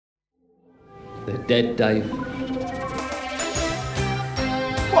They're dead, Dave.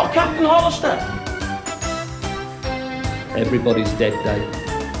 What, Captain Hollister? Everybody's dead, Dave.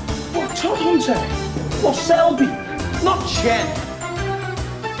 What, Todd Hunter? What, Selby? Not Chen.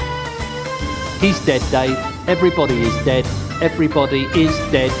 He's dead, Dave. Everybody is dead. Everybody is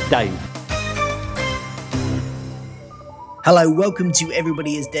dead, Dave. Hello, welcome to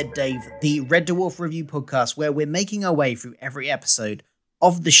Everybody is Dead, Dave, the Red Dwarf review podcast where we're making our way through every episode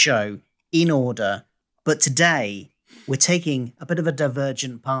of the show in order. But today, we're taking a bit of a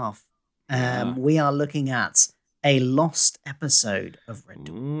divergent path. We are looking at a lost episode of Red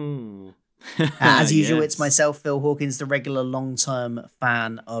Dwarf. As usual, Yes. It's myself, Phil Hawkins, the regular long-term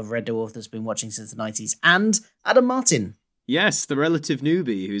fan of Red Dwarf that's been watching since the 90s, and Adam Martin. Yes, the relative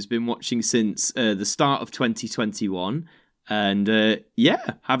newbie who's been watching since the start of 2021, and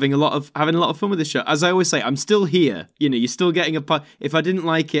having a lot of fun with the show. As I always say, I'm still here. You know, you're still getting a part. If I didn't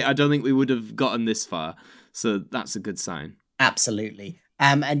like it, I don't think we would have gotten this far. So that's a good sign. Absolutely.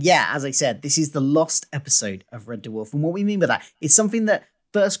 As I said, this is the lost episode of Red Dwarf. And what we mean by that is something that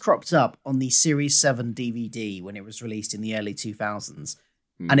first cropped up on the Series 7 DVD when it was released in the early 2000s.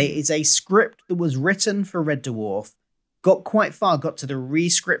 And it is a script that was written for Red Dwarf, got quite far, got to the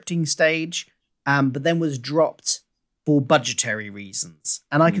re-scripting stage, but then was dropped for budgetary reasons.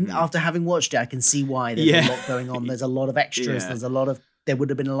 And I can, after having watched it, I can see why. There's a lot going on. There's a lot of extras. Yeah. There would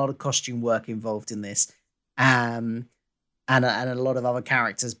have been a lot of costume work involved in this. And a lot of other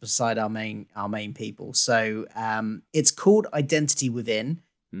characters beside our main people. So it's called Identity Within.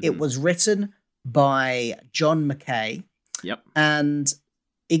 It was written by John McKay. Yep. And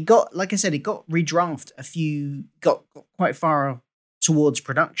it got, like I said, it got redrafted got quite far towards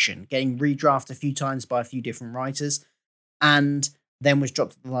production, getting redrafted a few times by a few different writers, and then was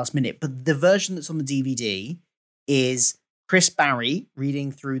dropped at the last minute. But the version that's on the DVD is Chris Barry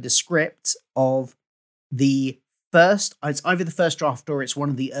reading through the script of it's either the first draft or it's one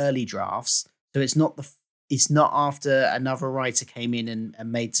of the early drafts. So it's not after another writer came in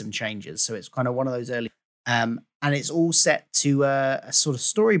and made some changes. So it's kind of one of those early, and it's all set to a sort of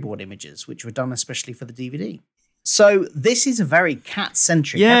storyboard images, which were done especially for the DVD. So this is a very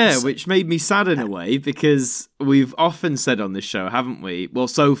cat-centric episode. Which made me sad in a way, because we've often said on this show, haven't we? Well,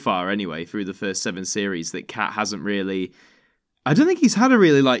 so far anyway, through the first 7 series, that Cat hasn't really... I don't think he's had a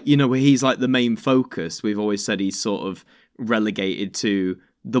really, where he's like the main focus. We've always said he's sort of relegated to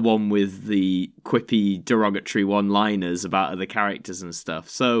the one with the quippy, derogatory one-liners about other characters and stuff.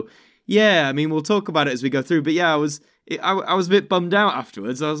 So, yeah, I mean, we'll talk about it as we go through. But yeah, I was a bit bummed out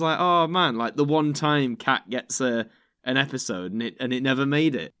afterwards. I was like, oh man, like the one time Cat gets an episode and it never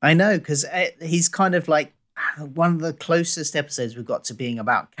made it. I know, because he's kind of like one of the closest episodes we got to being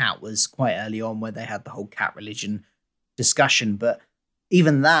about Cat was quite early on, where they had the whole cat religion discussion. But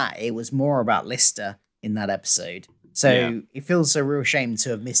even that, it was more about Lister in that episode. So It feels a real shame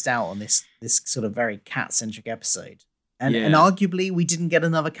to have missed out on this sort of very cat-centric episode. And arguably, we didn't get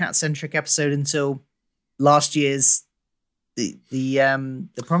another cat-centric episode until last year's the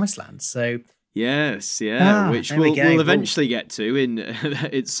Promised Land. So yes, which there we go. we'll eventually get to in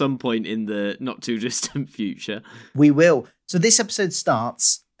at some point in the not too distant future. We will. So this episode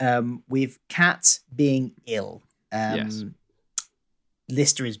starts with Cat being ill. Yes.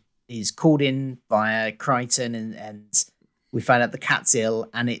 Lister is called in via Crichton, and we find out the cat's ill,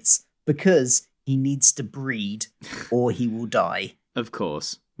 and it's because he needs to breed or he will die. Of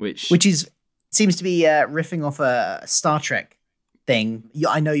course, which seems to be riffing off a Star Trek thing.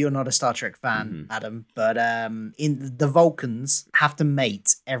 I know you're not a Star Trek fan, Adam, but in the Vulcans have to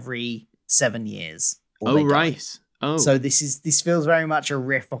mate every 7 years. Or they die. Right. Oh, so this feels very much a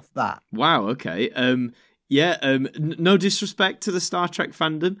riff off that. Wow. Okay. No disrespect to the Star Trek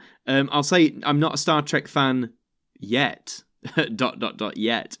fandom. I'll say I'm not a Star Trek fan yet. ...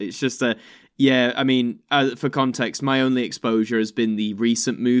 yet. It's just I mean, for context, my only exposure has been the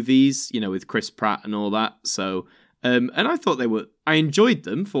recent movies, with Chris Pratt and all that. So, and I thought I enjoyed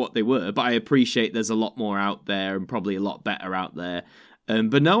them for what they were, but I appreciate there's a lot more out there and probably a lot better out there.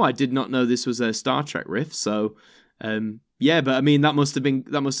 But no, I did not know this was a Star Trek riff. So, but I mean, that must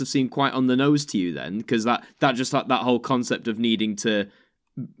have seemed quite on the nose to you then, because that just like that whole concept of needing to,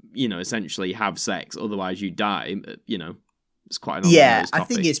 essentially have sex, otherwise you die, It's quite an I topic.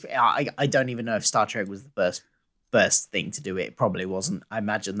 think it's. I don't even know if Star Trek was the first thing to do it. It probably wasn't. I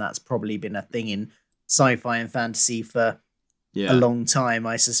imagine that's probably been a thing in sci-fi and fantasy for a long time,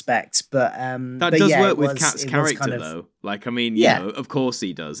 I suspect. But that does work with Cat's character, though. Like, I mean, of course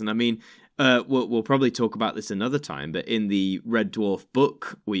he does. And I mean, we'll probably talk about this another time. But in the Red Dwarf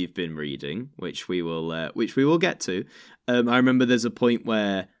book we've been reading, which we will get to, I remember there's a point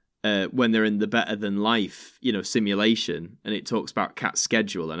where when they're in the Better Than Life, simulation, and it talks about Cat's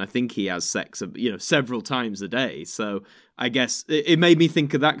schedule, and I think he has sex, several times a day. So I guess it made me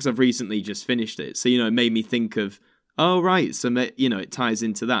think of that because I've recently just finished it. So, it made me think of, oh, right. So, it ties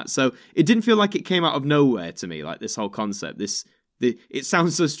into that. So it didn't feel like it came out of nowhere to me, like this whole concept. It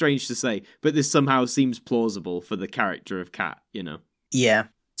sounds so strange to say, but this somehow seems plausible for the character of Cat, Yeah.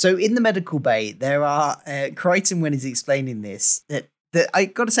 So in the medical bay, there are, Crichton, when he's explaining this, that I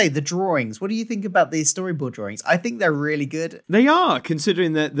got to say, the drawings, what do you think about the storyboard drawings? I think they're really good. They are,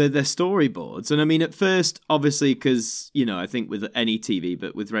 considering that they're storyboards. And I mean, at first, obviously, because, I think with any TV,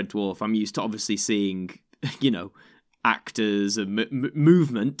 but with Red Dwarf, I'm used to obviously seeing, actors and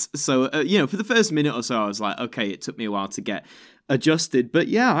movement. So, for the first minute or so, I was like, okay, it took me a while to get adjusted. But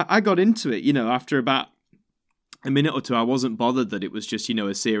yeah, I got into it, after about a minute or two. I wasn't bothered that it was just,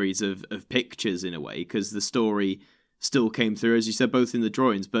 a series of pictures in a way, because the story still came through, as you said, both in the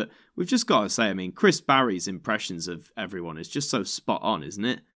drawings. But we've just got to say, I mean, Chris Barry's impressions of everyone is just so spot on, isn't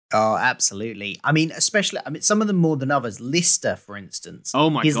it? Oh, absolutely. I mean, some of them more than others. Lister, for instance. Oh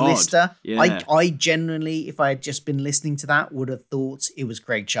my God. Lister, yeah. I genuinely, if I had just been listening to that, would have thought it was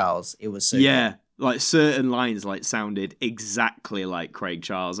Craig Charles. It was so good. Like certain lines sounded exactly like Craig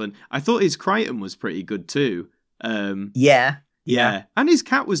Charles. And I thought his Crichton was pretty good too. Yeah. And his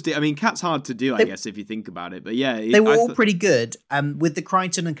Cat was... Cat's hard to do, I guess, if you think about it. But yeah... They were all pretty good. With the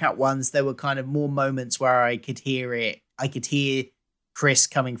Crichton and Cat ones, there were kind of more moments where I could hear it. I could hear Chris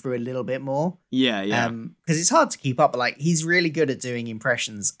coming through a little bit more. Yeah. Because it's hard to keep up. But he's really good at doing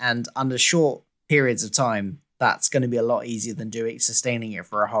impressions. And under short periods of time, that's going to be a lot easier than sustaining it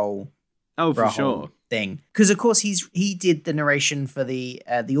for a whole... Oh, for sure. Thing. Because, of course, he did the narration for the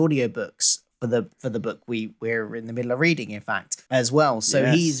audiobooks. For the book we're in the middle of reading, in fact, as well. So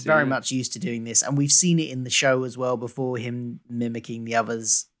he's very much used to doing this, and we've seen it in the show as well before, him mimicking the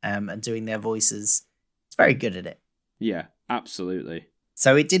others and doing their voices. He's very good at it. Yeah, absolutely.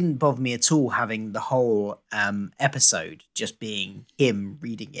 So it didn't bother me at all having the whole episode just being him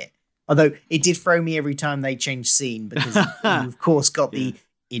reading it. Although it did throw me every time they changed scene, because you of course got the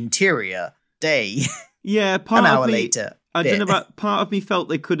interior day. Yeah, an hour later. I don't know about, part of me felt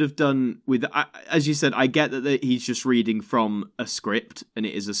they could have done with, as you said, I get that he's just reading from a script and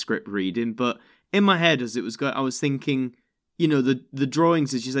it is a script reading, but in my head as it was going, I was thinking, the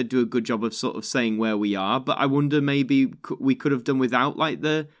drawings, as you said, do a good job of sort of saying where we are, but I wonder maybe we could have done without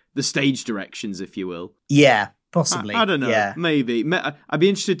the stage directions, if you will. Yeah, possibly. I don't know. Yeah. Maybe. I'd be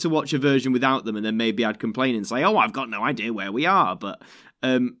interested to watch a version without them, and then maybe I'd complain and say, oh, I've got no idea where we are, but...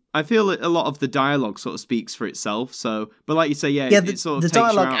 I feel that a lot of the dialogue sort of speaks for itself. So, but like you say, it sort of the takes you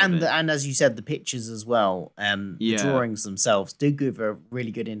dialogue out of it. and as you said, the pictures as well. The drawings themselves do give a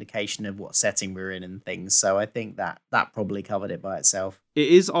really good indication of what setting we're in and things. So I think that probably covered it by itself. It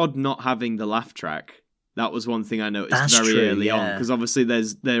is odd not having the laugh track. That was one thing I noticed early on, because obviously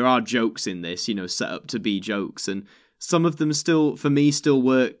there are jokes in this, set up to be jokes, and some of them still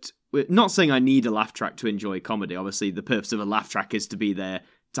worked. Not saying I need a laugh track to enjoy comedy. Obviously, the purpose of a laugh track is to be there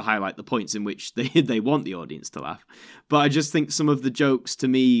to highlight the points in which they want the audience to laugh. But I just think some of the jokes to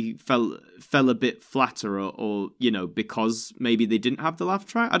me fell a bit flatter, or because maybe they didn't have the laugh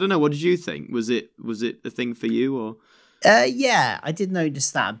track. I don't know. What did you think? Was it a thing for you, or? Yeah, I did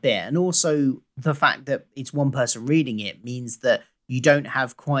notice that a bit, and also the fact that it's one person reading it means that you don't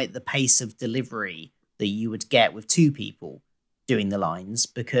have quite the pace of delivery that you would get with two people doing the lines,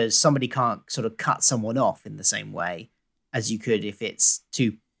 because somebody can't sort of cut someone off in the same way as you could if it's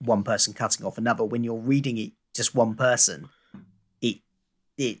one person cutting off another. When you're reading it just one person,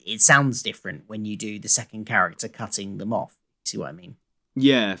 it sounds different when you do the second character cutting them off. See what I mean?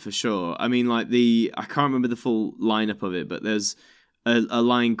 Yeah, for sure. I mean, I can't remember the full lineup of it, but there's a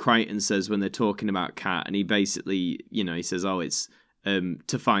line Crichton says when they're talking about Cat, and he basically, he says, oh, it's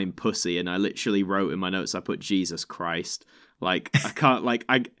to find pussy, and I literally wrote in my notes, I put Jesus Christ. I can't,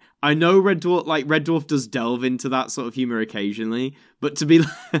 I know Red Dwarf does delve into that sort of humor occasionally, but to be,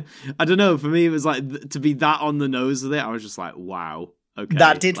 I don't know, for me, it was to be that on the nose with it, I was just like, wow, okay.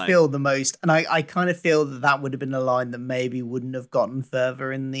 That did feel the most, and I kind of feel that would have been a line that maybe wouldn't have gotten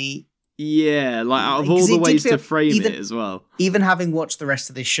further in the... Yeah, out of all the ways to frame it as well. Even having watched the rest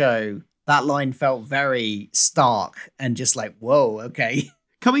of the show, that line felt very stark and just whoa, okay.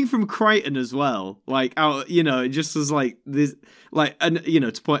 Coming from Crichton as well, it just was this, and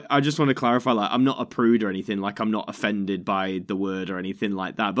to point, I just want to clarify, I'm not a prude or anything, I'm not offended by the word or anything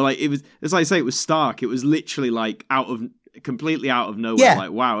like that, but it's like I say, it was stark. It was literally completely out of nowhere. Yeah.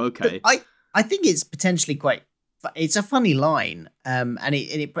 Wow, okay. I think it's potentially it's a funny line, and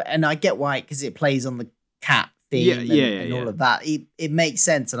I get why, because it plays on the Cat theme and all yeah. of that. It makes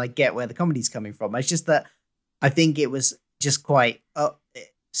sense, and I get where the comedy's coming from. It's just that I think it was just quite,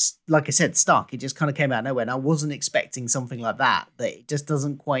 like I said, stuck. It just kind of came out of nowhere, and I wasn't expecting something like that. That it just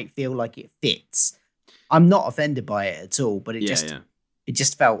doesn't quite feel like it fits. I'm not offended by it at all, but it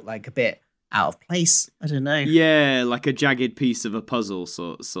just felt like a bit out of place. I don't know. Yeah, like a jagged piece of a puzzle,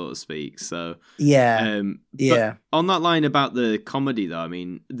 so to speak. So yeah, but on that line about the comedy, though, I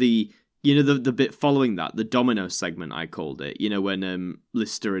mean the bit following that, the domino segment, I called it. You know, when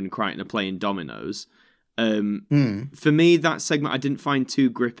Lister and Crichton are playing dominoes. For me, that segment I didn't find too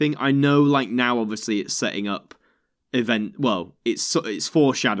gripping. I know, like now, obviously, it's setting up event. Well, it's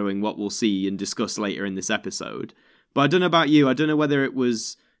foreshadowing what we'll see and discuss later in this episode. But I don't know about you. I don't know whether it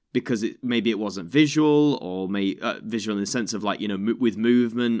was because maybe it wasn't visual, or visual in the sense of like, you know, with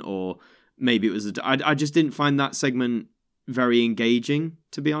movement, or maybe it was. I just didn't find that segment very engaging,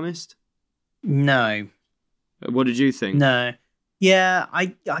 to be honest. No. What did you think? No. Yeah,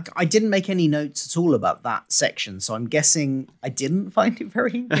 I didn't make any notes at all about that section, so I'm guessing I didn't find it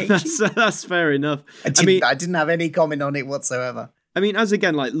very engaging. That's fair enough. I didn't have any comment on it whatsoever. I mean, as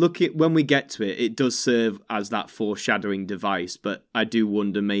again, like, look at when we get to it, it does serve as that foreshadowing device, but I do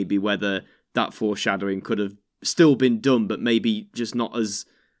wonder maybe whether that foreshadowing could have still been done, but maybe just not as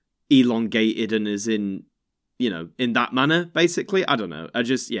elongated and as in, you know, in that manner, basically. I don't know. It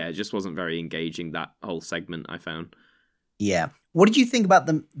just wasn't very engaging, that whole segment, I found. Yeah. What did you think about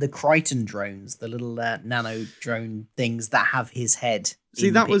the Crichton drones, the little nano drone things that have his head? See,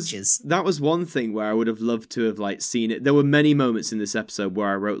 in that pictures? was one thing where I would have loved to have like seen it. There were many moments in this episode where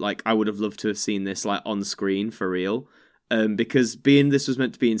I wrote like I would have loved to have seen this like on screen for real, because being this was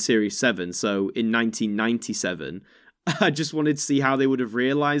meant to be in Series 7, so in 1997, I just wanted to see how they would have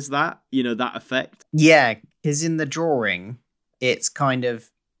realized that, you know, that effect. Yeah, because in the drawing, it's kind of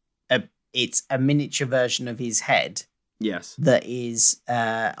it's a miniature version of his head. Yes. That is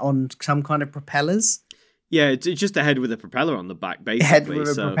on some kind of propellers. Yeah, it's just a head with a propeller on the back, basically. Head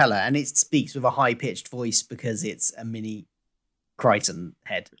with a propeller, and it speaks with a high-pitched voice because it's a mini Crichton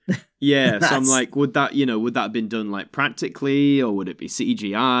head. Yeah, so I'm like, would that have been done like practically, or would it be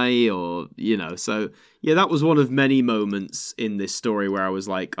CGI, or, you know? So yeah, that was one of many moments in this story where I was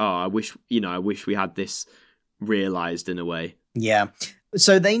like, oh, I wish we had this realized in a way. Yeah.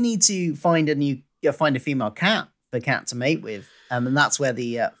 So they need to find a female cat for Cat to mate with, and that's where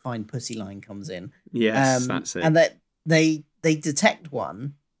the find pussy line comes in. Yes, that's it. And that they detect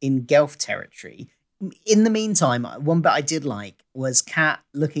one in Gelf territory. In the meantime, one bit I did like was Cat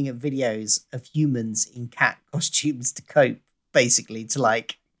looking at videos of humans in cat costumes to cope, basically, to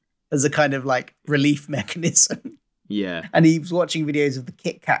like as a kind of like relief mechanism. Yeah. And he was watching videos of the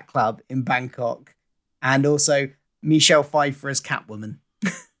Kit Kat Club in Bangkok, and also Michelle Pfeiffer as Catwoman.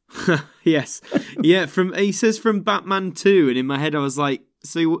 Yes. Yeah, he says from Batman 2, and in my head I was like,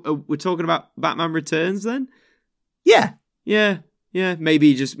 so we're talking about Batman Returns then? Yeah. Yeah. Yeah,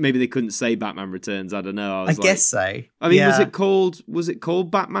 maybe they couldn't say Batman Returns. I don't know. I guess so. I mean, was it called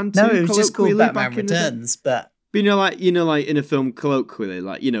Batman 2? No, it was just called Batman Returns, but you know, like in a film colloquially,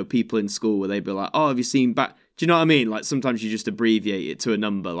 like, you know, people in school where they'd be like, "Oh, have you seen Do you know what I mean? Like sometimes you just abbreviate it to a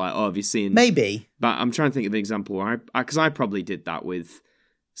number, like, "Oh, have you seen?" Maybe. But I'm trying to think of an example where because I probably did that with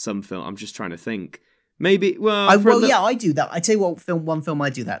some film. I'm just trying to think. Maybe. Well, I do that. I tell you what, one film I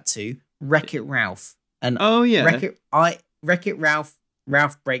do that too. Wreck-It Ralph. And oh yeah, Wreck-It Ralph.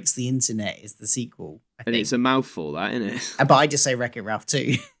 Ralph Breaks the Internet is the sequel. I think. It's a mouthful, that, isn't it? But I just say Wreck-It Ralph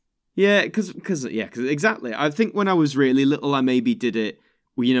too. Yeah, because exactly. I think when I was really little, I maybe did it.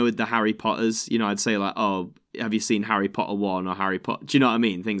 You know, with the Harry Potters, you know, I'd say like, "Oh, have you seen Harry Potter 1 or Harry Potter?" Do you know what I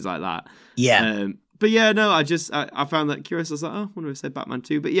mean? Things like that. Yeah. But yeah, no, I found that curious. I was like, oh, I wonder if I said Batman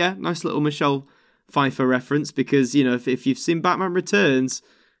 2. But yeah, nice little Michelle Pfeiffer reference, because, you know, if you've seen Batman Returns,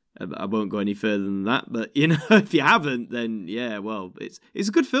 I won't go any further than that. But, you know, if you haven't, then yeah, well, it's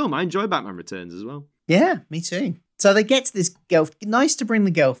a good film. I enjoy Batman Returns as well. Yeah, me too. So they get to this Gelf. Nice to bring the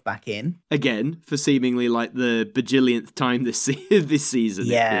Gelf back in. Again, for seemingly like the bajillionth time this season,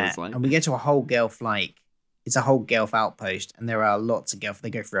 yeah, it feels like. And we get to a whole Gelf, it's a whole Gelf outpost, and there are lots of Gelf. They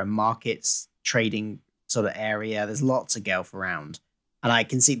go through a markets trading sort of area. There's lots of Gelf around. And I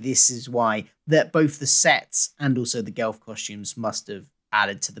can see this is why that both the sets and also the Gelf costumes must have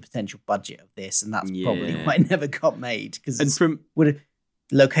added to the potential budget of this. And that's probably why it never got made. Because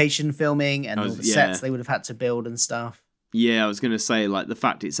location filming and all the sets they would have had to build and stuff. Yeah, I was going to say, like, the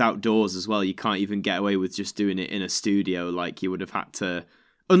fact it's outdoors as well, you can't even get away with just doing it in a studio. Like, you would have had to...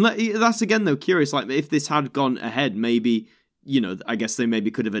 Unless, that's, again, though, curious. Like, if this had gone ahead, maybe... You know, I guess they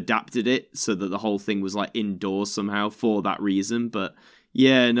maybe could have adapted it so that the whole thing was like indoors somehow for that reason. But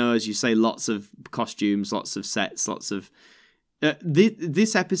Yeah, no, as you say, lots of costumes, lots of sets, lots of...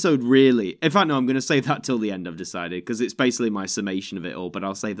 this episode really... In fact, no, I'm going to save that till the end, I've decided, because it's basically my summation of it all, but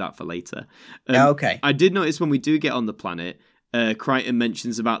I'll save that for later. Okay. I did notice when we do get on the planet, Crichton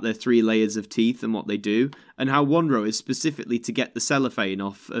mentions about their 3 layers of teeth and what they do, and how one row is specifically to get the cellophane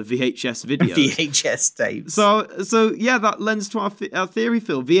off of VHS videos. VHS tapes. So yeah, that lends to our theory,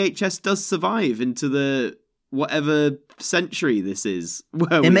 Phil. VHS does survive into the whatever century this is.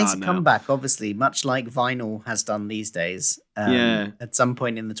 Where it makes a comeback, obviously, much like vinyl has done these days. At some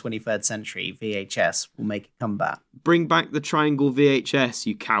point in the 23rd century, VHS will make a comeback. Bring back the triangle VHS,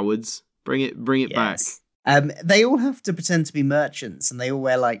 you cowards. Bring it back. They all have to pretend to be merchants, and they all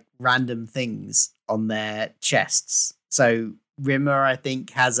wear like random things on their chests. So Rimmer, I think,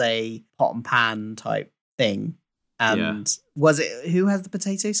 has a pot and pan type thing. And was it who has the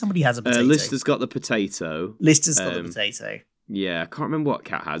potato? Somebody has a potato. Lister's got the potato. Lister's got the potato. Yeah, I can't remember what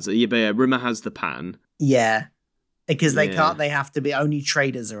Cat has. Yeah, but Rimmer has the pan. Yeah, because they can't. They have to be only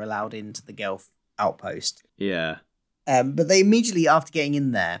traders are allowed into the Gelf outpost. Yeah. But they immediately, after getting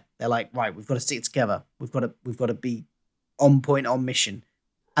in there, they're like, right, we've got to stick together. We've got to be on point, on mission.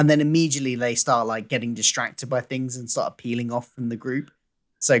 And then immediately they start like getting distracted by things and start peeling off from the group.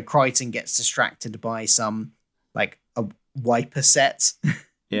 So Crichton gets distracted by some like a wiper set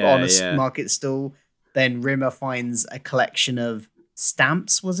on a market stall. Then Rimmer finds a collection of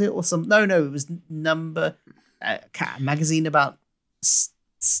stamps, was it? Or some? No, it was magazine about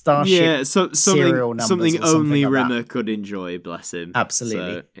Starship. Yeah, something something only like Rimmer that. could enjoy, bless him.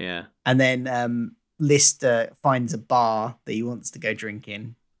 Absolutely. So, yeah. And then Lister finds a bar that he wants to go drink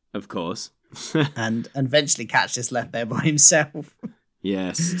in. Of course. and eventually Cat's just left there by himself.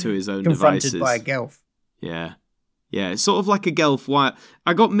 Yes, to his own Confronted devices. by a Gelf. Yeah. Yeah, it's sort of like a Gelf. Why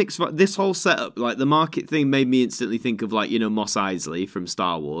I got mixed. This whole setup, like the market thing, made me instantly think of like Mos Eisley from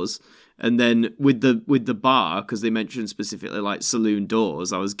Star Wars, and then with the bar, because they mentioned specifically like saloon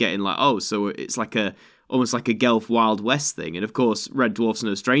doors, I was getting like, oh, so it's like almost like a Gelf Wild West thing, and of course Red Dwarf's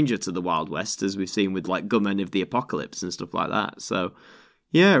no stranger to the Wild West, as we've seen with like Gunmen of the Apocalypse and stuff like that. So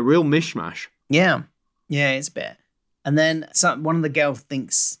yeah, real mishmash. Yeah, it's a bit. And then one of the Gelf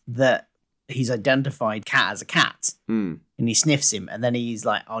thinks that he's identified Cat as a cat, and he sniffs him, and then he's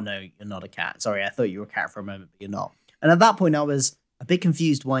like, oh no, you're not a cat. Sorry, I thought you were a cat for a moment, but you're not. And at that point I was a bit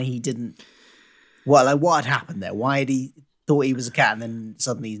confused why he didn't, what had happened there? Why had he thought he was a cat and then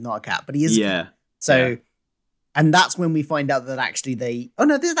suddenly he's not a cat, but he is a cat. So, and that's when we find out that actually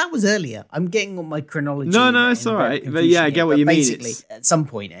that was earlier. I'm getting on my chronology. No, it's all right. But yeah, I get what you mean. Basically, at some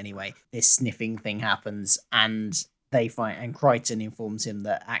point anyway, this sniffing thing happens, and and Crichton informs him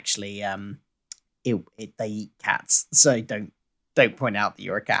that actually they eat cats, so don't point out that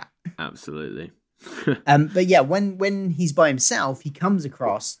you're a cat. Absolutely. But yeah, when he's by himself, he comes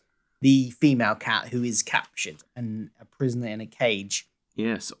across the female cat who is captured and a prisoner in a cage.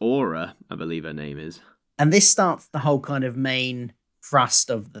 Yes, Aura, I believe her name is. And this starts the whole kind of main thrust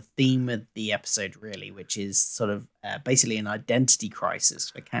of the theme of the episode, really, which is sort of basically an identity crisis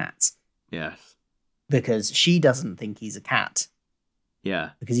for Cat. Yes. Because she doesn't think he's a cat.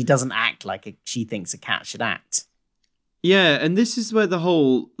 Yeah. Because he doesn't act like she thinks a cat should act. Yeah, and this is where the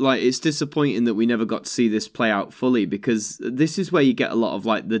whole, like, it's disappointing that we never got to see this play out fully, because this is where you get a lot of,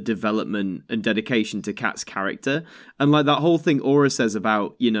 like, the development and dedication to Cat's character. And, like, that whole thing Aura says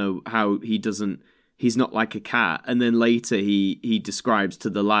about, how he's not like a cat. And then later he describes to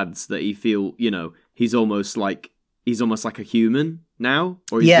the lads that he feel, he's almost like a human now,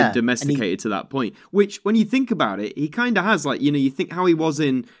 or he's been domesticated to that point. Which, when you think about it, he kind of has, like, you think how he was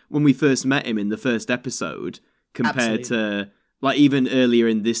when we first met him in the first episode, compared to, like, even earlier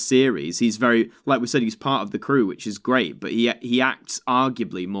in this series. He's very, like we said, he's part of the crew, which is great, but he acts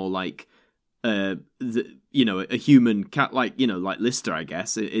arguably more like a human cat, like Lister, I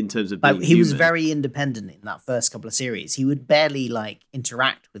guess, in terms of being he was human. very independent in that first couple of series. He would barely like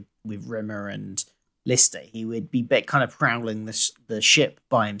interact with Rimmer and Lister. He would be kind of prowling the ship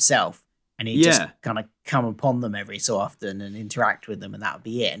by himself, and he'd just kind of come upon them every so often and interact with them, and that would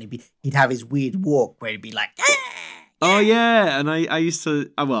be it. And he'd have his weird walk where he'd be like, oh yeah, and I used to,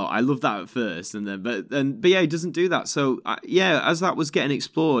 I loved that at first, and then but yeah, he doesn't do that. So as that was getting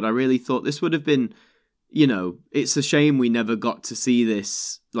explored, I really thought this would have been, it's a shame we never got to see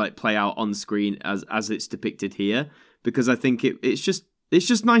this like play out on screen as it's depicted here, because I think it's just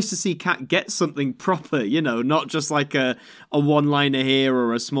nice to see Cat get something proper, not just like a one-liner here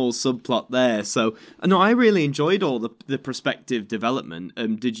or a small subplot there. So, no, I really enjoyed all the perspective development.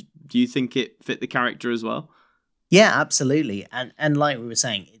 Do you think it fit the character as well? Yeah, absolutely. And like we were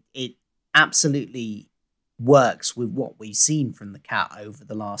saying, it absolutely works with what we've seen from the cat over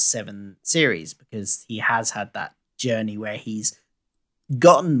the last 7 series, because he has had that journey where he's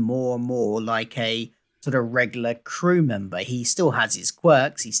gotten more and more like a sort of regular crew member. He still has his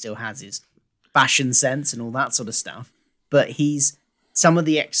quirks, he still has his fashion sense and all that sort of stuff, but he's some of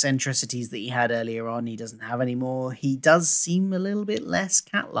the eccentricities that he had earlier on, he doesn't have anymore. He does seem a little bit less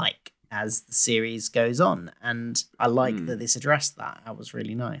cat-like as the series goes on, and I like that this addressed that. That was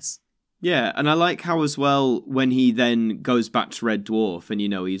really nice. Yeah, and I like how as well when he then goes back to Red Dwarf and,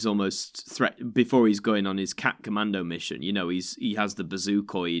 he's almost before he's going on his cat commando mission, he has the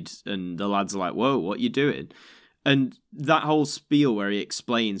bazookoid and the lads are like, whoa, what you doing? And that whole spiel where he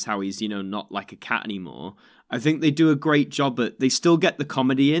explains how he's, not like a cat anymore, I think they do a great job they still get the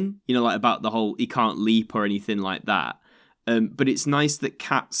comedy in, like about the whole he can't leap or anything like that. But it's nice that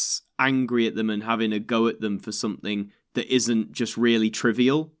Cat's angry at them and having a go at them for something that isn't just really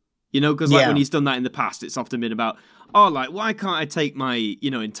trivial. Because when he's done that in the past, it's often been about, why can't I take my,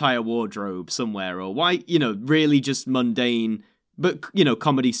 entire wardrobe somewhere? Or why, really just mundane, but,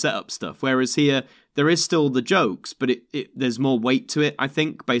 comedy setup stuff. Whereas here, there is still the jokes, but there's more weight to it, I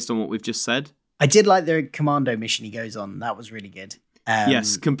think, based on what we've just said. I did like the commando mission he goes on. That was really good.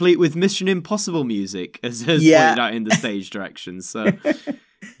 Yes, complete with Mission Impossible music, as pointed out in the stage directions. So,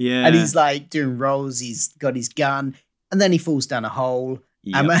 yeah. And he's like doing rolls, he's got his gun, and then he falls down a hole.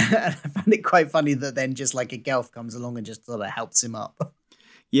 Yep. I found it quite funny that then just like a Gelf comes along and just sort of helps him up.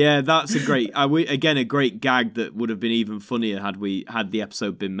 Yeah, that's a great, a great gag that would have been even funnier had the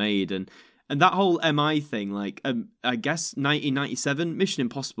episode been made. And that whole MI thing, like, I guess 1997, Mission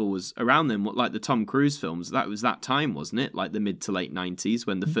Impossible was around then, like the Tom Cruise films. That was that time, wasn't it? Like the mid to late 90s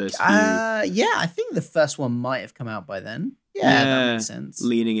when the first few... Yeah, I think the first one might have come out by then. Yeah, that makes sense.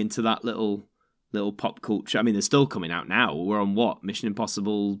 Leaning into that little pop culture. I mean, they're still coming out now. We're on what? Mission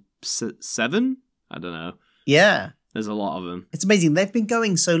Impossible 7? I don't know. Yeah. There's a lot of them. It's amazing. They've been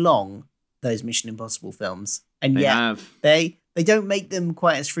going so long, those Mission Impossible films. And they don't make them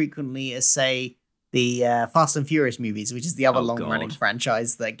quite as frequently as, say, the Fast and Furious movies, which is the other long-running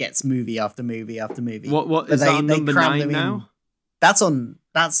franchise that gets movie after movie after movie. What is that on number 9 now? That's had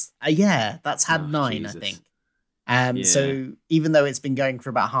 9, Jesus. I think. So even though it's been going for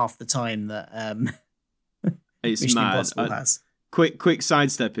about half the time that it's Mission mad. Impossible has. Quick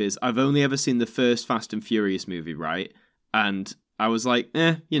sidestep is I've only ever seen the first Fast and Furious movie, right? And I was like,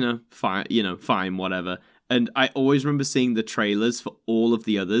 fine, whatever. And I always remember seeing the trailers for all of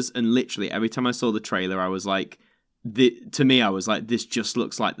the others, and literally every time I saw the trailer, I was like, this just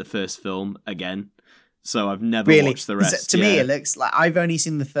looks like the first film again. So I've never watched the rest. To me, it looks like I've only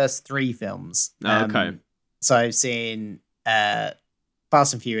seen the first 3 films. Okay. So I've seen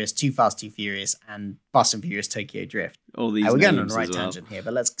Fast and Furious, Too Fast, Too Furious, and Fast and Furious Tokyo Drift. All these we're going on the right tangent here,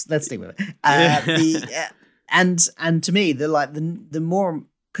 but let's stick with it. And to me, they're like the more,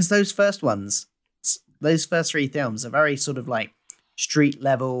 because those first 3 films are very sort of like street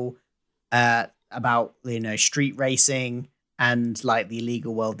level, about street racing and like the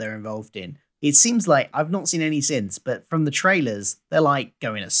illegal world they're involved in. It seems like I've not seen any since, but from the trailers, they're like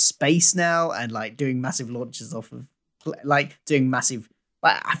going to space now and like doing massive launches off of, like doing massive.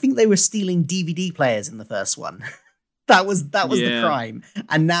 Like, I think they were stealing DVD players in the first one. that was the crime,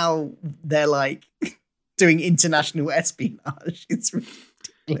 and now they're like doing international espionage. It's ridiculous.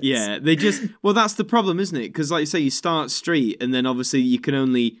 Yeah, that's the problem, isn't it? Because like you say, you start street, and then obviously you can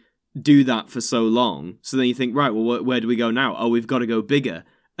only do that for so long. So then you think, right, well, where do we go now? Oh, we've got to go bigger.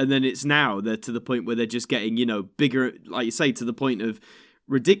 And then it's now they're to the point where they're just getting, bigger, like you say, to the point of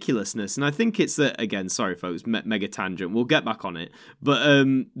ridiculousness. And I think it's that, again, sorry folks, mega tangent, we'll get back on it. But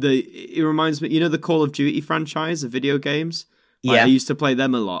it reminds me, the Call of Duty franchise of video games? I used to play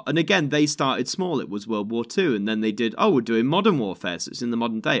them a lot. And again, they started small. It was World War II. And then they did, we're doing modern warfare. So it's in the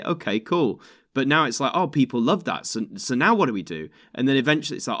modern day. Okay, cool. But now it's like, people love that. So now what do we do? And then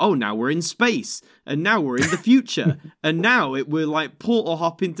eventually it's like, now we're in space. And now we're in the future. And now we're like portal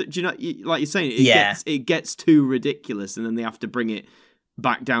hop into, like you're saying, it gets too ridiculous. And then they have to bring it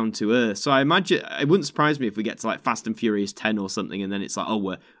back down to earth. So I imagine, it wouldn't surprise me if we get to like Fast and Furious 10 or something. And then it's like,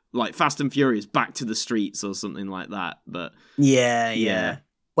 we're like Fast and Furious back to the streets or something like that. But yeah.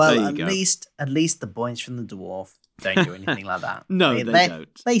 Well, at least the boys from the Dwarf don't do anything like that. No, they don't.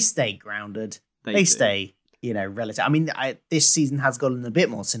 They stay grounded. They stay, relative. I mean, this season has gotten a bit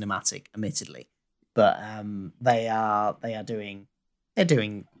more cinematic, admittedly, but they're doing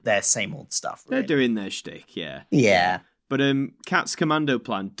their same old stuff. Really. They're doing their shtick, yeah. Yeah. But Cat's commando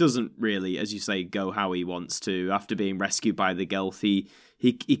plan doesn't really, as you say, go how he wants to. After being rescued by the Gelth, he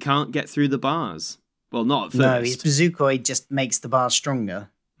can't get through the bars. Well, not at first. No, his bazookoid just makes the bars stronger.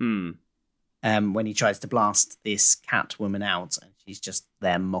 when he tries to blast this cat woman out, and she's just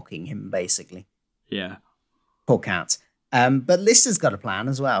there mocking him, basically. Yeah. Poor cat. But Lister's got a plan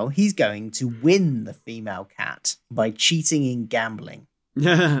as well. He's going to win the female cat by cheating in gambling.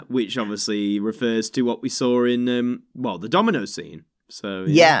 Which obviously refers to what we saw in, the domino scene. So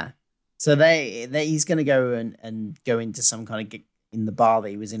Yeah. So he's going to go and go into some kind of, in the bar that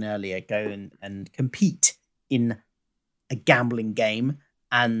he was in earlier, go and compete in a gambling game.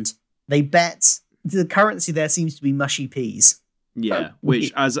 And they bet, the currency there seems to be mushy peas. Yeah,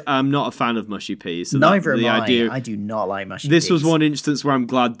 which, as I'm not a fan of mushy peas. So Neither am I. I do not like mushy peas. This was one instance where I'm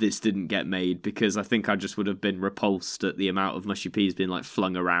glad this didn't get made, because I think I just would have been repulsed at the amount of mushy peas being like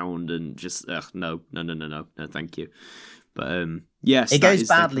flung around and just, no, thank you. But yes, it goes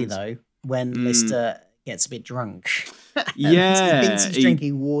badly though when Lister gets a bit drunk. Yeah, he thinks he's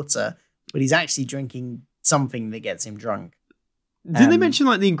drinking water, but he's actually drinking something that gets him drunk. Didn't they mention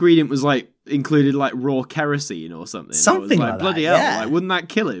like the ingredient was like included like raw kerosene or something? Something like bloody that, hell! yeah. Like, wouldn't that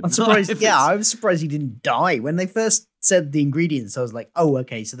kill him? I'm surprised. I was surprised he didn't die when they first said the ingredients. I was like, oh,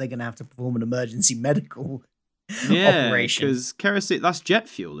 okay, so they're gonna have to perform an emergency medical operation. Because kerosene, that's jet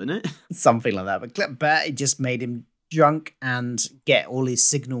fuel, isn't it? Something like that. But it just made him drunk and get all his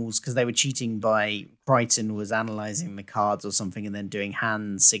signals, because they were cheating by Crichton was analysing the cards or something and then doing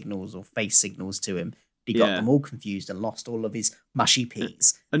hand signals or face signals to him. He got them all confused and lost all of his mushy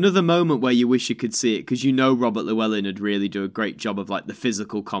peas. Another moment where you wish you could see it, because Robert Llewellyn would really do a great job of like the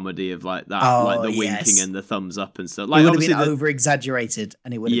physical comedy of like that, like the winking and the thumbs up and stuff. Like, it would have been over exaggerated,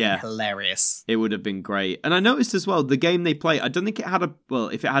 and it would have been hilarious. It would have been great. And I noticed as well, the game they play, I don't think it had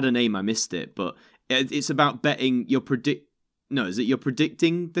if it had a name, I missed it, but it's about betting you're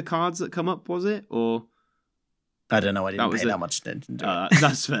predicting the cards that come up, was it? Or I don't know. I didn't pay that much attention to it.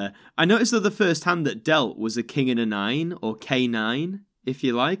 That's fair. I noticed that the first hand that dealt was a king and a 9, or K9, if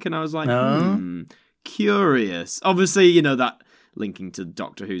you like. And I was like, curious. Obviously, that linking to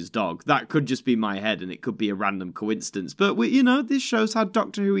Doctor Who's dog, that could just be my head and it could be a random coincidence. But, this show's had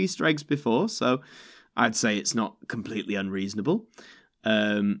Doctor Who Easter eggs before, so I'd say it's not completely unreasonable.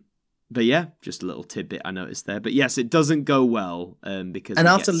 But yeah, just a little tidbit I noticed there. But yes, it doesn't go well because. And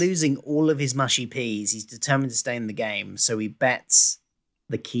after losing all of his mushy peas, he's determined to stay in the game. So he bets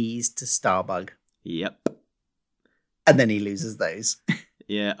the keys to Starbug. Yep. And then he loses those.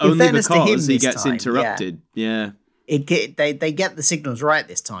 Yeah, only because he gets interrupted. Yeah. They get the signals right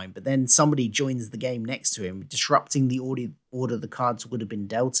this time, but then somebody joins the game next to him, disrupting the order the cards would have been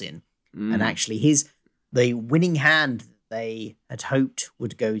dealt in. And actually, the winning hand they had hoped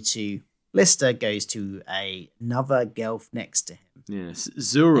would go to Lister goes to another Gelf next to him. Yes,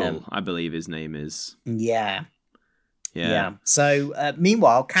 Zurul, I believe his name is. Yeah. So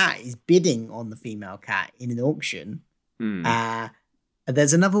meanwhile, Cat is bidding on the female cat in an auction.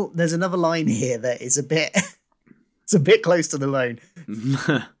 There's another line here that is a bit it's a bit close to the line,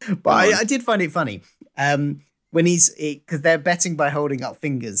 but I did find it funny when because they're betting by holding up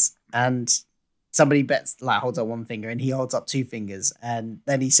fingers, and somebody holds up one finger and he holds up two fingers, and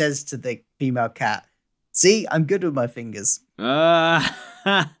then he says to the female cat, "See, I'm good with my fingers." I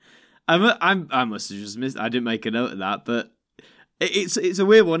must have just missed. I didn't make a note of that, but it's a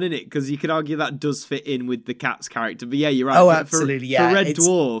weird one, isn't it? Because you could argue that does fit in with the cat's character. But yeah, you're right. Oh, absolutely. For Red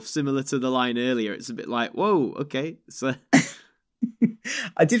Dwarf, similar to the line earlier, it's a bit like, whoa, okay. So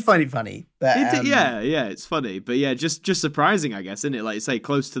I did find it funny, but yeah, it's funny, but yeah, just surprising, I guess, isn't it? Like you say,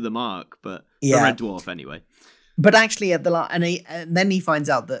 close to the mark, but for Red Dwarf anyway. But actually, at the and then he finds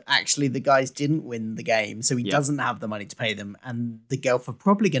out that actually the guys didn't win the game, so he doesn't have the money to pay them, and the Gelf are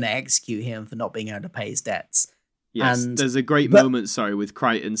probably going to execute him for not being able to pay his debts. Yes, there's a great moment, with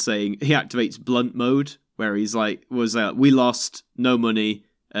Crichton saying he activates blunt mode, where he's like, we lost, no money,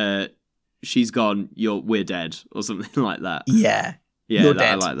 she's gone, we're dead, or something like that. Yeah, you're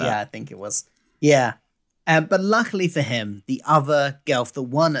dead. I like that. Yeah, I think it was. Yeah, but luckily for him, the other Gelf, the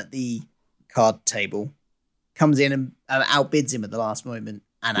one at the card table, comes in and outbids him at the last moment,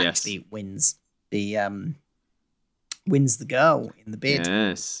 and actually wins the girl in the bid.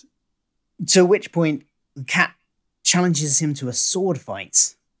 Yes. To which point, the cat challenges him to a sword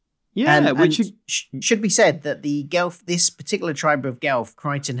fight. Yeah, which should be said that the Gelf, this particular tribe of Gelf,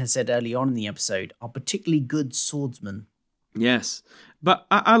 Crichton has said early on in the episode, are particularly good swordsmen. Yes, but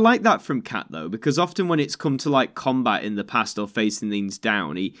I like that from Cat though, because often when it's come to like combat in the past or facing things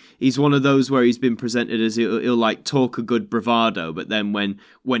down, he's one of those where he's been presented as he'll like talk a good bravado, but then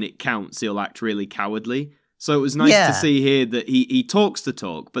when it counts, he'll act really cowardly. So it was nice to see here that he talks the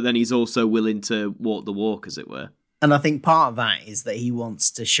talk, but then he's also willing to walk the walk, as it were. And I think part of that is that he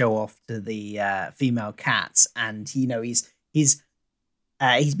wants to show off to the female cats, and he's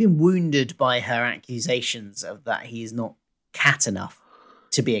he's been wounded by her accusations of that he is not cat enough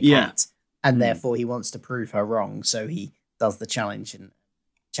to be a Yeah. cat, and therefore he wants to prove her wrong. So he does the challenge and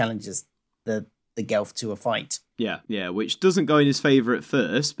challenges the Gelf to a fight. Yeah, which doesn't go in his favour at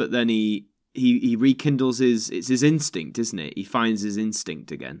first, but then he rekindles his instinct, isn't it? He finds his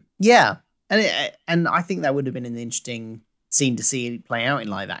instinct again. Yeah, and I think that would have been an interesting scene to see it play out in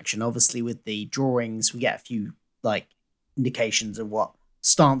live action. Obviously, with the drawings, we get a few like indications of what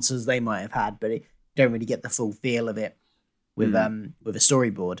stances they might have had, but you don't really get the full feel of it with a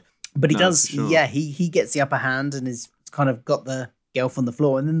storyboard. But he does, for sure. yeah. He gets the upper hand and is kind of got the Gelf on the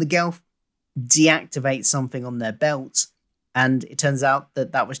floor, and then the Gelf deactivates something on their belt, and it turns out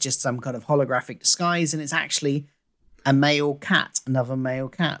that was just some kind of holographic disguise, and it's actually a male cat, another male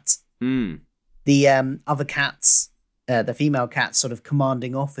cat. The other cats, the female cat's sort of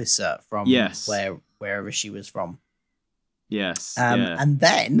commanding officer from wherever she was from. Yes. And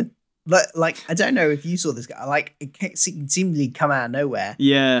then, like, I don't know if you saw this guy. Like, it seemed to come out of nowhere.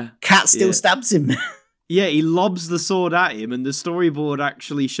 Yeah. Cat still stabs him. Yeah, he lobs the sword at him, and the storyboard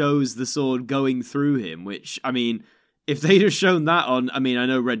actually shows the sword going through him, which, I mean, if they'd have shown that on... I mean, I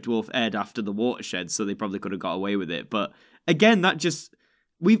know Red Dwarf aired after the Watershed, so they probably could have got away with it, but again, that just...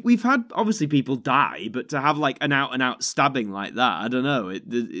 We've had, obviously, people die, but to have, like, an out-and-out stabbing like that, I don't know,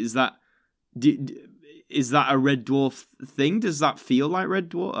 is that a Red Dwarf thing? Does that feel like Red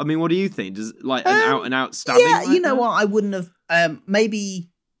Dwarf? I mean, what do you think? Does, like, an out-and-out stabbing Yeah, like you know that? what? I wouldn't have... maybe...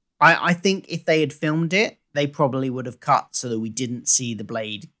 I think if they had filmed it, they probably would have cut so that we didn't see the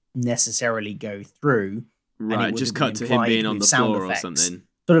blade necessarily go through. Right, just cut to him being on the floor or something.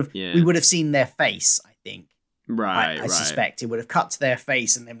 Sort of, Yeah. we would have seen their face, I think. Right, I suspect it would have cut to their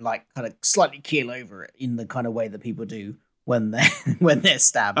face and then like kind of slightly keel over it in the kind of way that people do when they're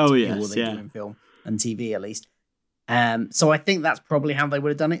stabbed. Oh, or yes, they yeah. do in film and TV at least. So I think that's probably how they would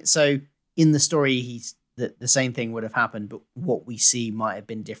have done it. So in the story, the same thing would have happened, but what we see might have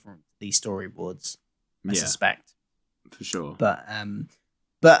been different to these storyboards. I suspect, for sure. But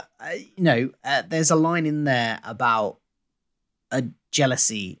there's a line in there about a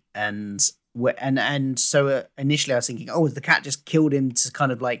jealousy and so initially I was thinking, oh, has the cat just killed him to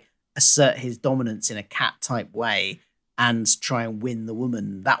kind of like assert his dominance in a cat type way and try and win the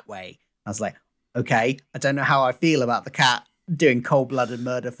woman that way? I was like, okay, I don't know how I feel about the cat doing cold-blooded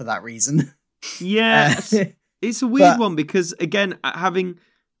murder for that reason. Yeah, it's a weird one because, again,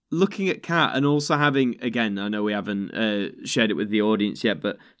 looking at Cat and also having, again, I know we haven't shared it with the audience yet,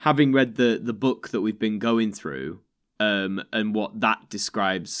 but having read the book that we've been going through and what that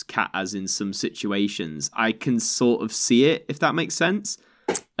describes Cat as in some situations, I can sort of see it, if that makes sense.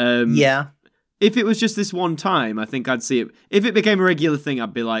 Yeah. If it was just this one time, I think I'd see it. If it became a regular thing,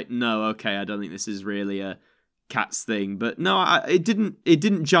 I'd be like, no, okay, I don't think this is really a Cat's thing. But no, it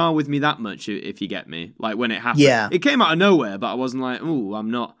didn't jar with me that much, if you get me. Like when it happened. Yeah. It came out of nowhere, but I wasn't like, ooh,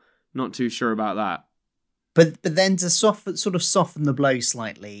 I'm not too sure about that. But then to soften the blow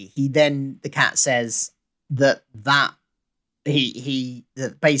slightly, the cat says that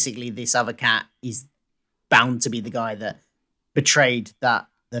basically this other cat is bound to be the guy that betrayed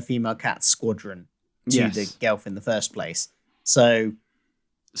the female cat squadron to the Gelf in the first place. So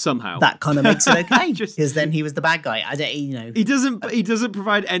somehow that kind of makes it okay Just- because then he was the bad guy. I don't, He doesn't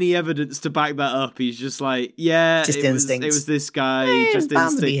provide any evidence to back that up. He's just like, yeah, Just it instinct. was this guy. it's Just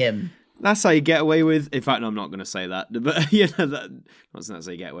bound to be instinct. him. That's how you get away with. In fact, no, I'm not going to say that. But that's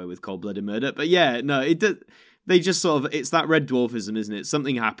how you get away with cold-blooded murder. But yeah, no, it does. They just sort of, it's that red dwarfism, isn't it?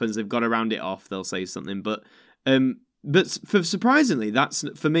 Something happens, they've got to round it off. They'll say something, but surprisingly, that's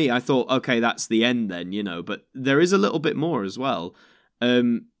for me. I thought, okay, that's the end then, But there is a little bit more as well.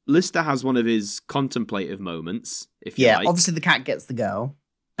 Lister has one of his contemplative moments. If you like. Obviously the cat gets the girl,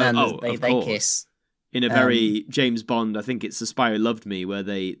 and they course. kiss. In a very James Bond, I think it's The Spy Who Loved Me, where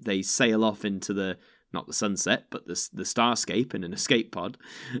they sail off into not the sunset, but the starscape in an escape pod.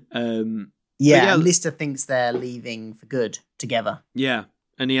 Yeah, and Lister thinks they're leaving for good together. Yeah,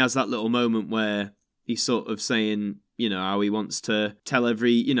 and he has that little moment where he's sort of saying, how he wants to tell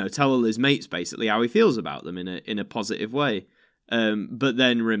all his mates basically how he feels about them in a positive way. But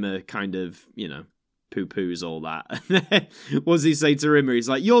then Rimmer kind of, poo-poos all that. What does he say to Rimmer? He's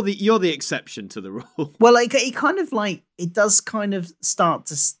like, you're the exception to the rule. Well, it kind of like, it does kind of start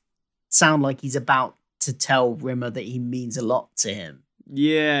to sound like he's about to tell Rimmer that he means a lot to him.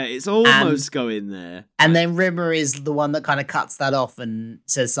 Yeah, it's almost going there. And then Rimmer is the one that kind of cuts that off and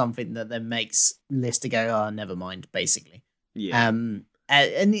says something that then makes Lister go, oh, never mind, basically. Yeah. And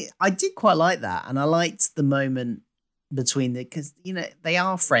I did quite like that. And I liked the moment between because they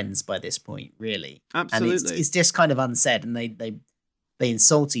are friends by this point, really. Absolutely. And it's just kind of unsaid, and they they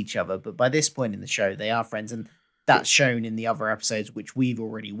insult each other, but by this point in the show, they are friends, and that's shown in the other episodes which we've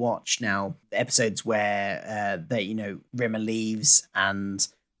already watched now. Episodes where Rimmer leaves and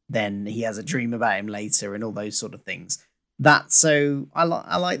then he has a dream about him later, and all those sort of things. I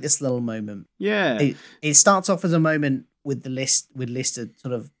like this little moment. Yeah, it starts off as a moment with Lister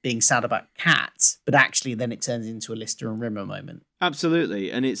sort of being sad about Kat, but actually then it turns into a Lister and Rimmer moment.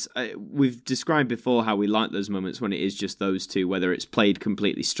 Absolutely, and it's we've described before how we like those moments when it is just those two, whether it's played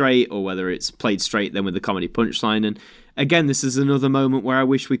completely straight or whether it's played straight then with the comedy punchline. And again, this is another moment where I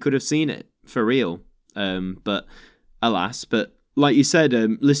wish we could have seen it for real, but alas. But like you said,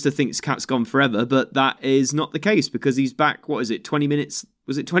 Lister thinks Kat's gone forever, but that is not the case because he's back. What is it? 20 minutes?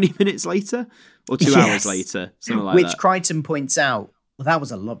 Was it 20 minutes later or 2 hours later? Something like that. Which Crichton points out. Well, that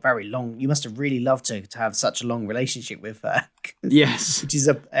was very long. You must have really loved to have such a long relationship with her. Yes, which is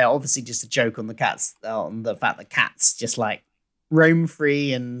obviously just a joke on the cats, on the fact that cats just like roam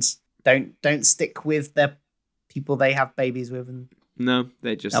free and don't stick with their people they have babies with, and no,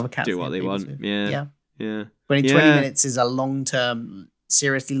 they just do what they want. Yeah. 20 minutes is a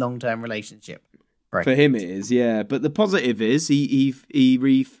seriously long-term relationship. Right. For him it is, yeah. But the positive is he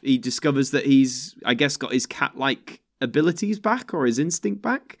discovers that he's, I guess, got his cat-like abilities back or his instinct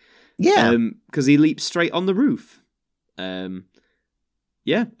back. Yeah. Because he leaps straight on the roof. And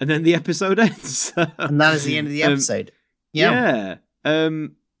then the episode ends. And that is the end of the episode. Yeah.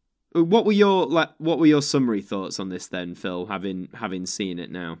 What were your summary thoughts on this then, Phil, having seen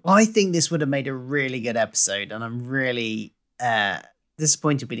it now? I think this would have made a really good episode, and I'm really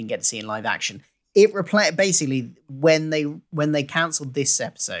disappointed we didn't get to see it in live action. It basically when they cancelled this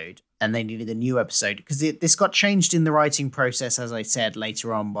episode and they needed a new episode, because this got changed in the writing process, as I said,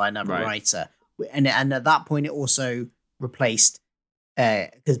 later on by another writer, and at that point it also replaced,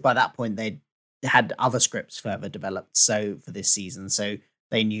 because by that point they had other scripts further developed for this season, so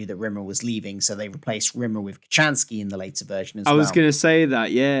they knew that Rimmer was leaving, so they replaced Rimmer with Kachansky in the later version as well. I was going to say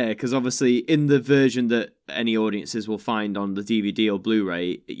that, yeah, because obviously in the version that any audiences will find on the DVD or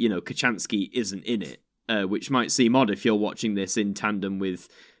Blu-ray, Kachansky isn't in it, which might seem odd if you're watching this in tandem with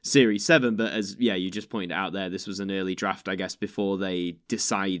Series 7, but as you just pointed out there, this was an early draft, I guess, before they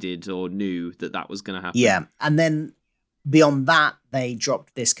decided or knew that was going to happen. Yeah, and then beyond that, they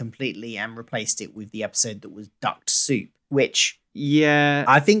dropped this completely and replaced it with the episode that was Duck Soup, which... Yeah,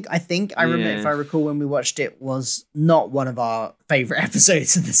 I think I remember, if I recall, when we watched it, was not one of our favorite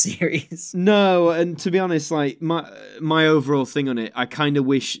episodes of the series. No, and to be honest, like my overall thing on it, I kind of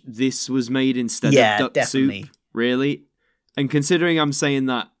wish this was made instead of Duck Soup, really. And considering I'm saying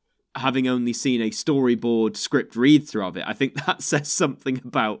that, having only seen a storyboard script read through of it, I think that says something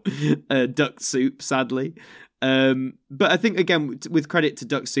about Duck Soup, sadly. But I think, again, with credit to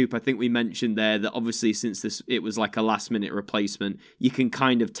Duck Soup, I think we mentioned there that obviously since it was like a last-minute replacement, you can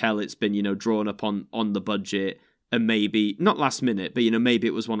kind of tell it's been, drawn up on the budget, and maybe, not last minute, but, maybe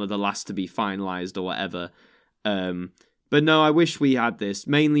it was one of the last to be finalised or whatever. But no, I wish we had this,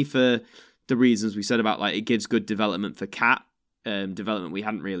 mainly for the reasons we said about, like, it gives good development for Kat, development we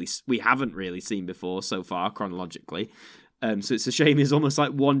haven't really seen before so far, chronologically. So it's a shame it's almost like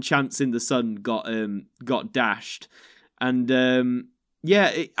one chance in the sun got dashed. And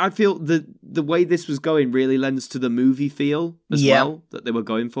I feel the way this was going really lends to the movie feel as well that they were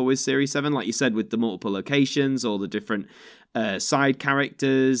going for with Series 7. Like you said, with the multiple locations, all the different side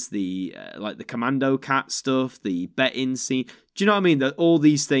characters, the like the commando cat stuff, the betting scene. Do you know what I mean? That all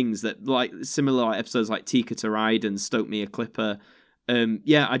these things that like similar episodes like Tika to Ride and Stoke Me a Clipper.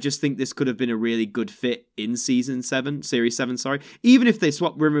 I just think this could have been a really good fit in Series 7, sorry. Even if they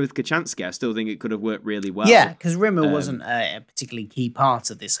swapped Rimmer with Kachansky, I still think it could have worked really well. Yeah, because Rimmer wasn't a particularly key part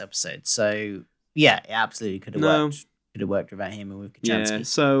of this episode. So, yeah, it absolutely could have worked. Could have worked without him and with Kachansky. Yeah,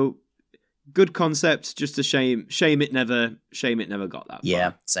 so good concept, just a shame it never got that far.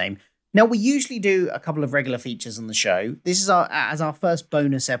 Yeah, same. Now, we usually do a couple of regular features on the show. This is our first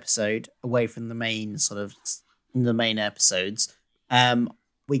bonus episode away from the main episodes.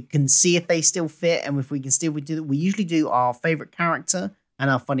 We can see if they still fit, and if we can still we usually do our favorite character and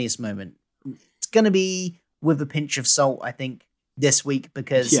our funniest moment. It's going to be with a pinch of salt, I think, this week,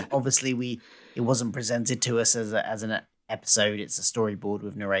 because obviously it wasn't presented to us as an episode. It's a storyboard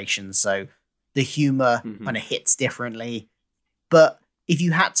with narration, so the humor kind of hits differently. But if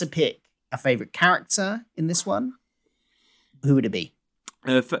you had to pick a favorite character in this one, who would it be?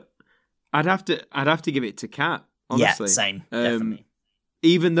 I'd have to give it to Kat. Honestly. Yeah, same. Definitely.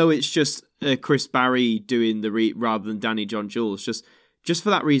 Even though it's just Chris Barry doing the rather than Danny John Jules, just for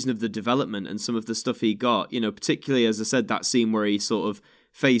that reason of the development and some of the stuff he got, particularly, as I said, that scene where he sort of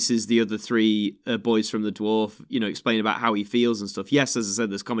faces the other three boys from the dwarf, explain about how he feels and stuff. Yes, as I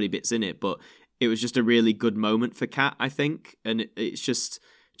said, there's comedy bits in it, but it was just a really good moment for Kat, I think, and it's just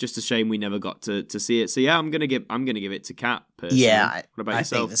a shame we never got to see it. So yeah, I'm gonna give it to Kat. Personally. Yeah, what about I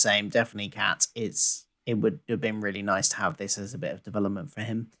yourself? think the same. Definitely Kat. It would have been really nice to have this as a bit of development for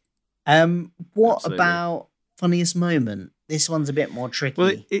him. What Absolutely. about funniest moment? This one's a bit more tricky.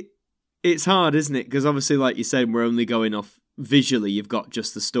 Well, it's hard, isn't it? Because obviously, like you said, we're only going off visually. You've got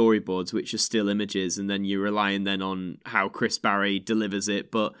just the storyboards, which are still images, and then you're relying then on how Chris Barry delivers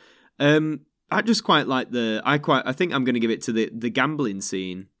it. But I just quite like I think I'm going to give it to the gambling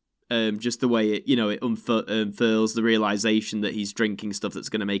scene. Just the way it unfurls the realization that he's drinking stuff that's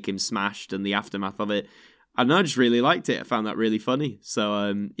going to make him smashed, and the aftermath of it. And I just really liked it. I found that really funny.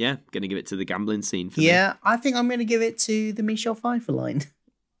 So yeah, going to give it to the gambling scene. For me. I think I'm going to give it to the Michelle Pfeiffer line.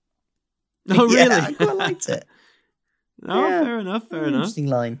 Oh really? Yeah, I quite liked it. Oh, Yeah. fair enough. Interesting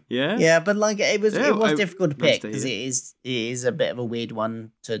line. Yeah. Yeah, but like it was difficult to nice pick to because hear. it is a bit of a weird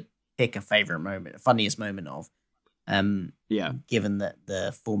one to pick a favorite moment, funniest moment of. Yeah. Given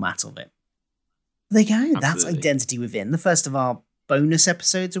the format of it. There you go. That's Absolutely. Identity Within, the first of our bonus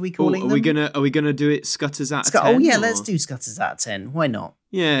episodes. Are we Oh, calling them? are we gonna do it Scutters out of Oh 10? yeah, or- let's do Scutters out of 10. Why not?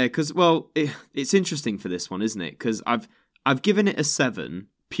 Yeah, because it's interesting for this one, isn't it? Because I've given it a 7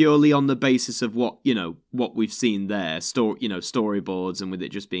 purely on the basis of what we've seen there, storyboards, and with it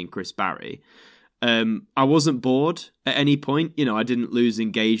just being Chris Barry. I wasn't bored at any point. I didn't lose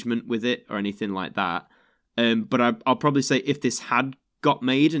engagement with it or anything like that. But I'll probably say if this had got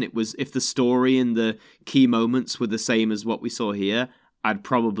made and if the story and the key moments were the same as what we saw here, I'd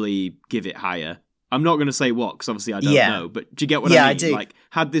probably give it higher. I'm not going to say what, because obviously I don't know, but do you get what I mean? I do. Like,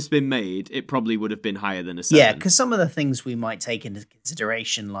 had this been made, it probably would have been higher than a 7. Yeah, because some of the things we might take into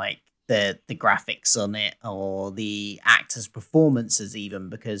consideration, like the graphics on it or the actors' performances, even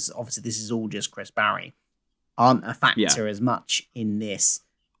because obviously this is all just Chris Barry, aren't a factor as much in this.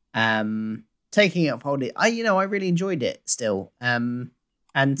 Taking it for it, I really enjoyed it still.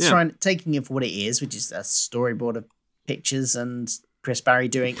 Taking it for what it is, which is a storyboard of pictures and Chris Barry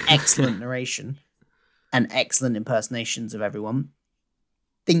doing excellent narration and excellent impersonations of everyone.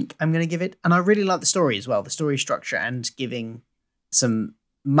 Think I'm going to give it, and I really like the story as well, the story structure, and giving some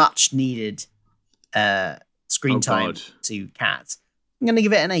much needed screen time God. to Kat. I'm going to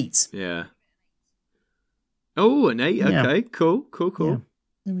give it an 8. Yeah. Oh, an 8. Yeah. Okay, cool. Yeah.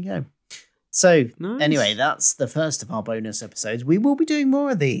 There we go. So Nice. anyway, that's the first of our bonus episodes. We will be doing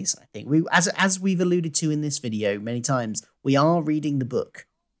more of these. I think as we've alluded to in this video many times, we are reading the book,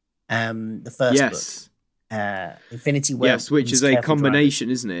 the first book, Infinity War. Yes, which is a combination,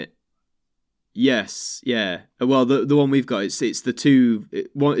 isn't it? Yes, yeah. Well, the one we've got, it's the two.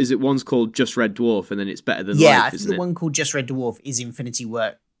 One's called Just Red Dwarf, and then it's Better Than Yeah, Life, I think isn't the it? one called Just Red Dwarf is Infinity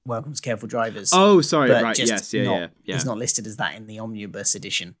Welcome's Careful Drivers. Oh, sorry, but right. just Yes, yeah. It's not listed as that in the omnibus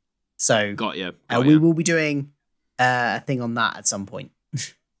edition. So Got you. we will be doing a thing on that at some point.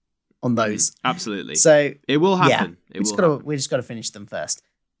 On those. Absolutely. So it will yeah, happen. we just got to finish them first.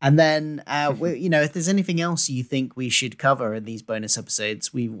 And then, if there's anything else you think we should cover in these bonus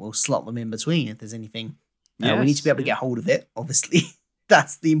episodes, we will slot them in between. If there's anything, we need to be able to get hold of it. Obviously,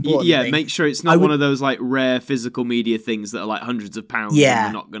 that's the important thing. Make sure it's not one of those like rare physical media things that are like hundreds of pounds. Yeah.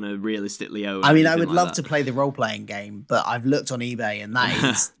 And we're not going to realistically own. I mean, I anything would like love that. to play the role-playing game, but I've looked on eBay and that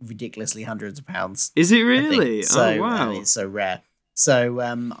is ridiculously hundreds of pounds. Is it I think. really? So, Oh wow! it's so rare. So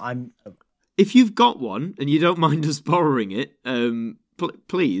I'm. If you've got one and you don't mind us borrowing it,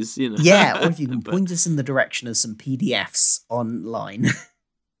 please, Yeah, or if you can point us in the direction of some PDFs online,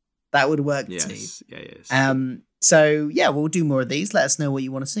 that would work too. Yes. So yeah, we'll do more of these. Let us know what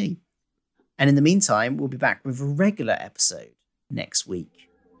you want to see. And in the meantime, we'll be back with a regular episode next week.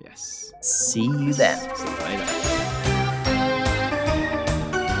 Yes. See you then. See you later.